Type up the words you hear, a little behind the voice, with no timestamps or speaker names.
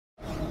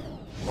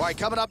All right,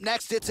 coming up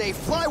next, it's a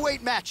flyweight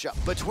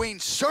matchup between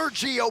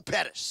Sergio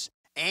Pettis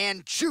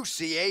and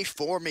Jussier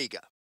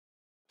Formiga.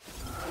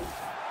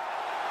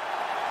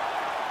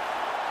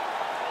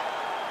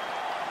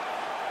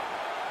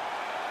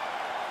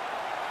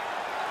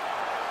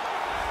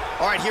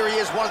 All right, here he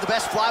is, one of the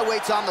best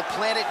flyweights on the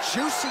planet,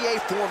 Jussier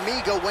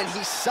Formiga. When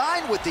he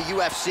signed with the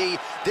UFC,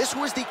 this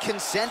was the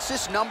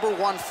consensus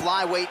 #1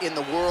 flyweight in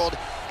the world,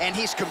 and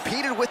he's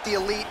competed with the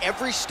elite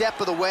every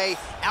step of the way.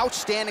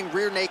 Outstanding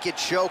rear naked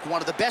choke,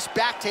 one of the best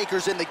back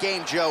takers in the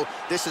game, Joe.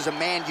 This is a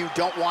man you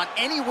don't want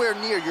anywhere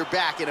near your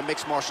back in a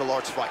mixed martial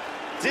arts fight.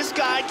 This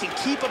guy can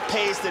keep a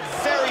pace that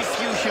very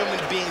few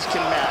human beings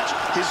can match.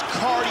 His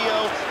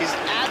cardio is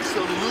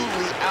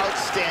absolutely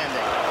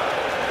outstanding.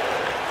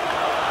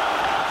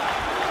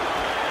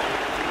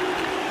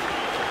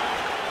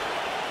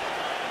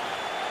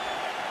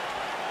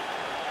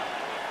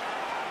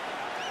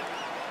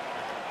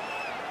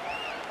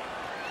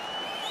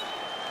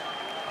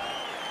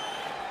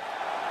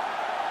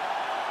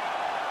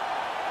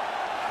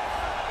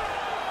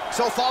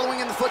 So following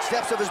in the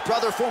footsteps of his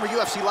brother, former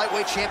UFC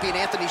lightweight champion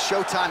Anthony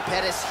Showtime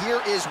Pettis, here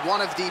is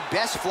one of the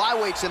best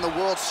flyweights in the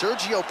world.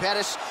 Sergio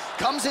Pettis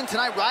comes in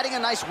tonight riding a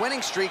nice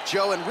winning streak,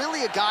 Joe, and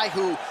really a guy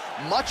who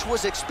much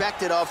was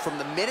expected of from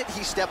the minute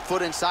he stepped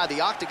foot inside the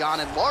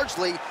octagon, and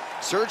largely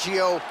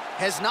Sergio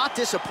has not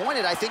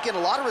disappointed. I think in a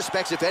lot of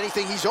respects, if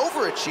anything, he's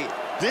overachieved.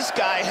 This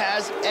guy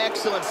has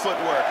excellent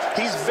footwork.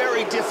 He's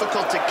very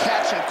difficult to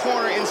catch and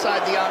corner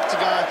inside the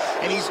octagon,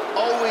 and he's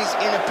always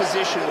in a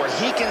position where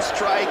he can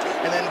strike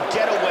and then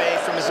get away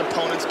from his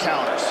opponent's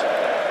counters.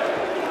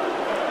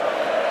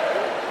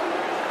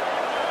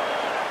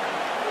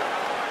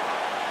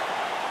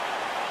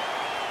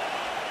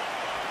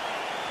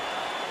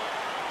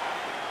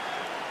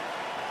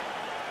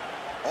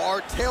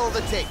 Our tail of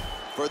the tape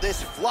for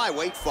this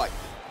flyweight fight.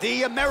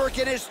 The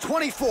American is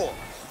 24.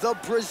 The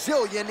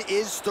Brazilian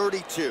is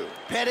 32.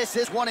 Pettis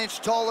is 1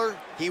 inch taller.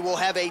 He will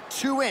have a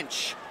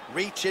 2-inch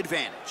reach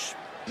advantage.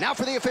 Now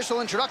for the official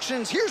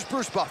introductions, here's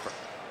Bruce Buffer.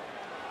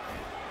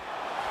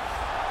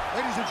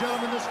 Ladies and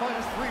gentlemen, this fight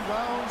is 3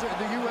 rounds in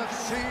the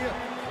UFC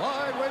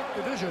flyweight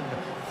division.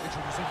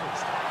 Introducing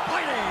first,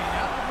 fighting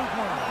out of the blue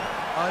corner,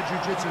 a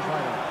jiu-jitsu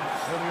fighter,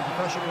 holding a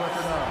professional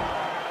record of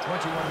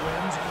 21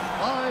 wins,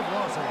 5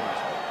 losses.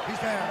 He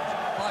stands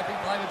 5 feet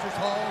 5 inches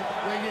tall,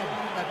 weighing in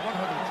at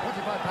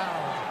 125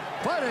 pounds.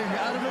 Fighting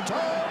out of the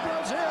top,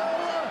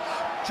 Brazil,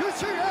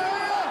 Jussier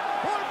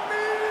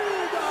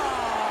Formiga.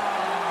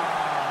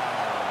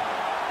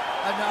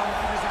 And now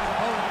introducing his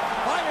opponent,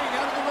 fighting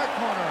out of the red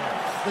corner.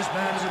 This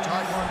man is a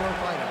Taekwondo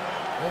fighter,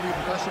 holding a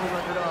professional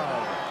record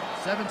of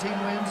 17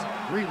 wins,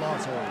 3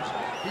 losses.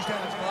 He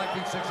stands 5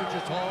 feet 6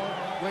 inches tall,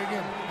 weighing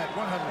in at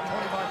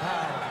 125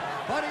 pounds.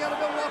 Fighting out of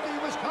Milwaukee,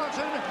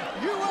 Wisconsin,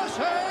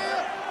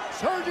 USA,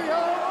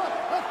 Sergio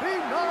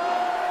Pettis.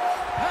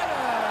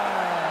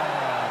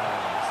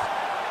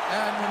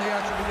 And when the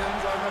action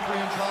begins, our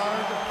referee in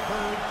charge,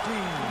 Herb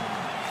Dean.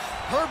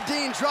 Herb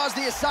Dean draws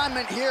the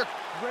assignment here.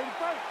 Ready to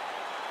fight?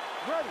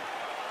 Ready.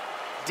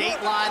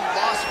 Dateline,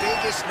 Las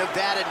Vegas,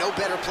 Nevada. No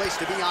better place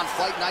to be on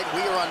fight night.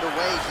 We are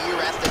underway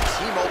here at the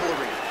T-Mobile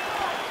Arena.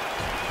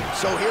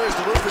 So here is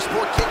the Root for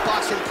Sport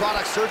kickboxing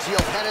product, Sergio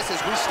Pettis,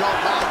 as we start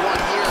round 1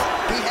 here.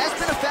 He has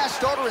been a fast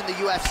starter in the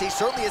UFC.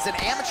 Certainly as an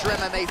amateur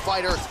MMA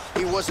fighter,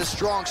 he was a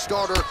strong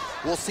starter.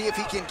 We'll see if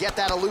he can get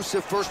that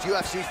elusive first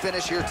UFC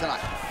finish here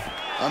tonight.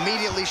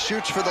 Immediately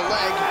shoots for the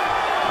leg.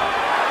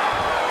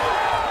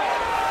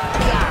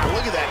 God,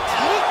 look at that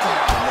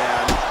takedown,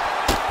 man.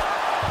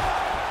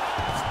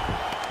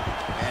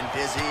 And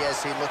busy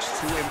as he looks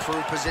to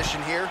improve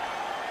position here.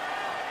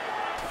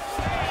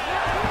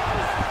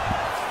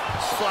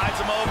 Slides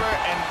him over,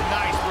 and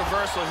nice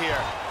reversal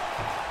here.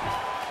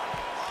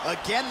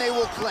 Again, they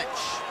will clinch.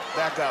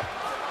 Back up.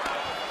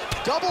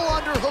 Double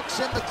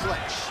underhooks in the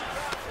clinch.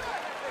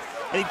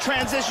 And he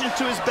transitions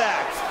to his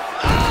back.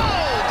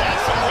 Oh,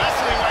 that's some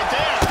wrestling right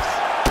there.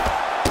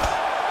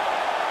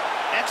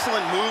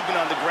 Excellent movement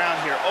on the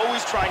ground here,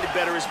 always trying to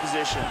better his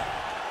position.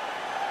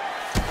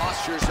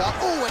 Postures up.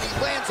 Oh, and he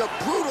lands a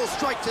brutal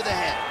strike to the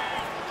head.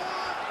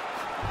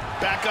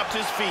 Back up to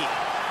his feet.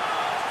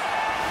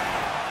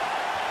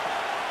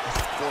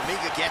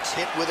 Formiga gets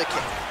hit with a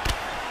kick.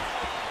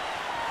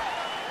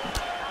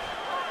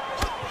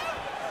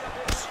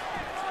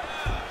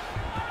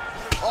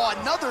 Oh,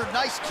 another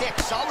nice kick.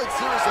 Solid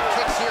series of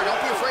kicks here.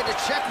 Don't be afraid to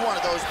check one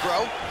of those,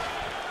 bro.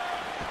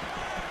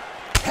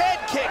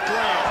 Head kick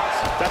lands.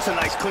 That's a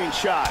nice clean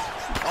shot.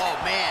 Oh,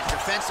 man,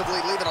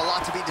 defensively leaving a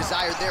lot to be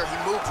desired there. He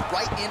moved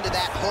right into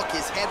that hook.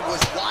 His head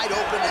was wide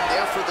open and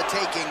there for the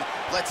taking.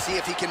 Let's see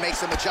if he can make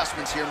some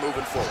adjustments here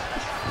moving forward.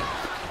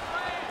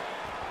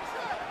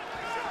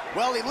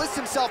 Well, he lists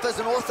himself as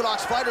an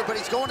orthodox fighter, but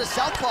he's going to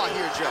southpaw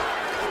here, Joe.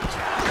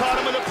 Caught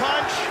him with a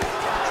punch.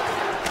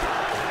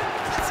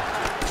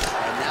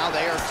 And now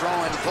they are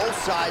throwing both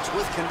sides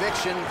with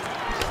conviction.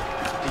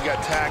 He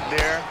got tagged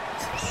there.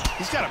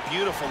 He's got a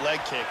beautiful leg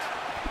kick.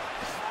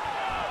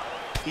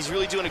 He's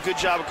really doing a good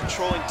job of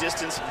controlling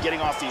distance and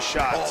getting off these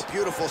shots. Oh,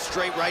 beautiful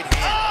straight right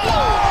hand.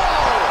 Oh!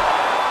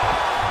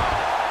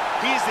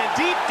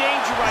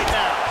 danger right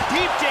now.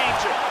 Deep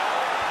danger.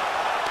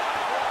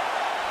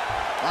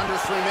 Under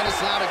 3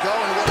 minutes now to go,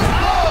 and what is...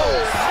 Oh!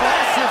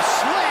 Massive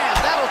slam!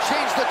 That'll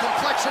change the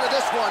complexion of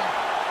this one.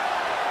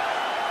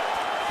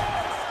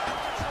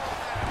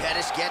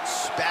 Pettis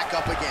gets back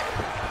up again.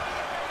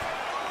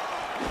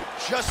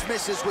 Just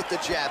misses with the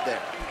jab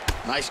there.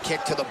 Nice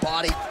kick to the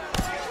body.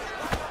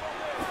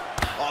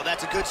 Oh,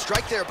 that's a good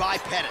strike there by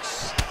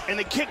Pettis. And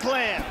the kick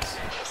lands.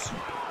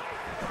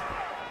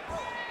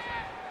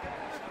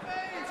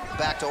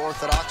 Back to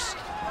orthodox.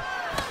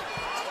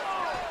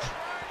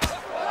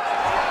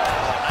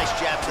 Nice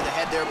jab to the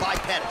head there by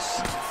Pettis.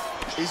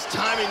 He's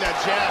timing that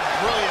jab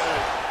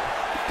brilliantly.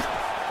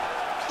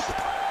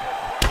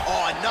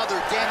 Oh, another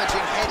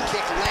damaging head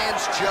kick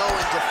lands, Joe,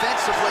 and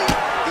defensively,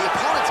 the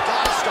opponent's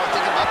got to start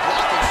thinking about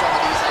blocking some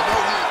of these. I know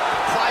he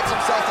prides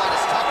himself on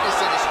his toughness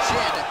and his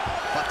chin,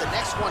 but the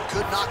next one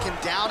could knock him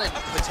down and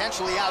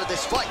potentially out of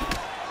this fight.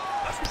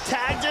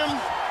 Tagged him.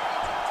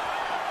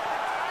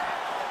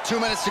 2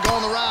 minutes to go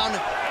in the round.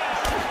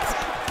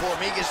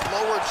 Formiga's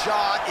lower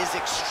jaw is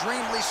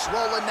extremely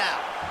swollen now.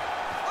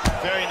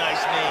 Very nice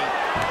knee.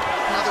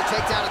 Another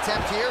takedown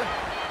attempt here.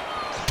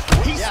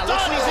 He's stunned.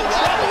 He's in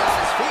trouble on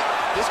his feet.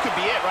 This could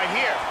be it right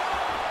here.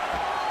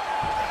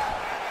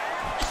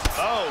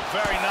 Oh,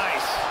 very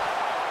nice.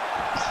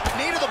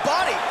 Knee to the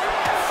body.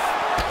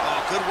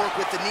 Oh, good work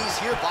with the knees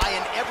here by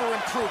an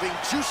ever-improving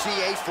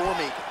Jussier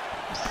Formiga.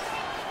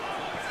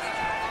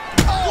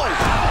 Oh!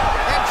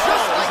 And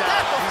just like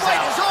that, the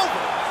fight is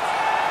over.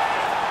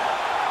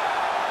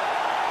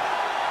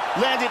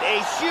 Landed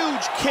a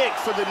huge kick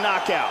for the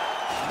knockout.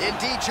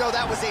 Indeed, Joe,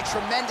 that was a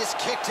tremendous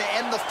kick to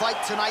end the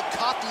fight tonight.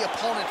 Caught the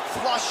opponent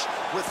flush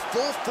with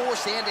full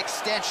force and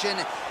extension.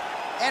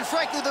 And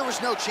frankly, there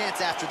was no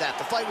chance after that.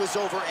 The fight was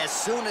over as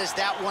soon as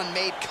that one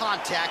made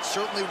contact.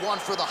 Certainly one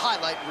for the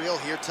highlight reel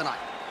here tonight.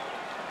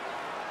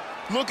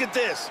 Look at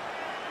this.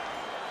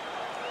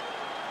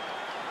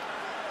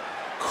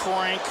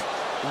 Crank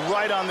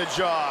right on the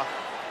jaw.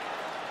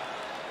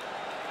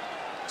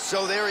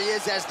 So there he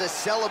is as the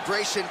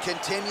celebration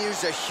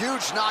continues. A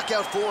huge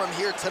knockout for him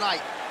here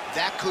tonight.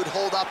 That could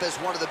hold up as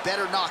one of the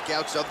better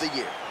knockouts of the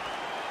year.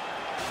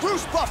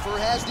 Bruce Buffer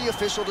has the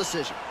official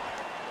decision.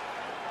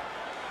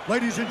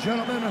 Ladies and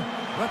gentlemen,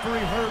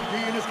 referee Herb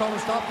Dean has called a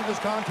stop to this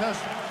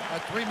contest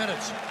at 3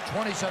 minutes,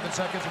 27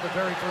 seconds of the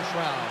very first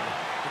round.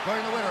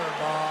 Declaring the winner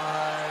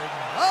by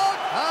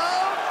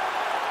knockout,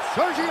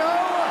 Sergio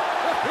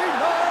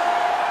Pettis.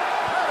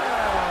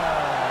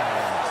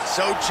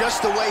 So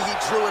just the way he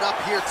drew it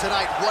up here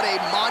tonight, what a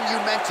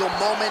monumental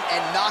moment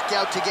and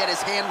knockout to get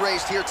his hand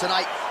raised here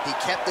tonight. He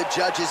kept the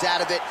judges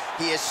out of it.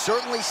 He has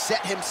certainly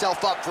set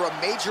himself up for a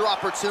major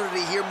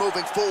opportunity here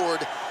moving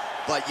forward.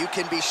 But you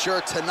can be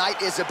sure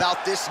tonight is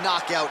about this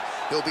knockout.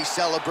 He'll be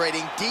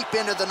celebrating deep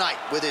into the night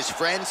with his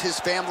friends, his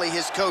family,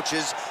 his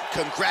coaches.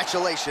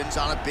 Congratulations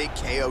on a big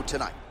KO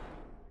tonight.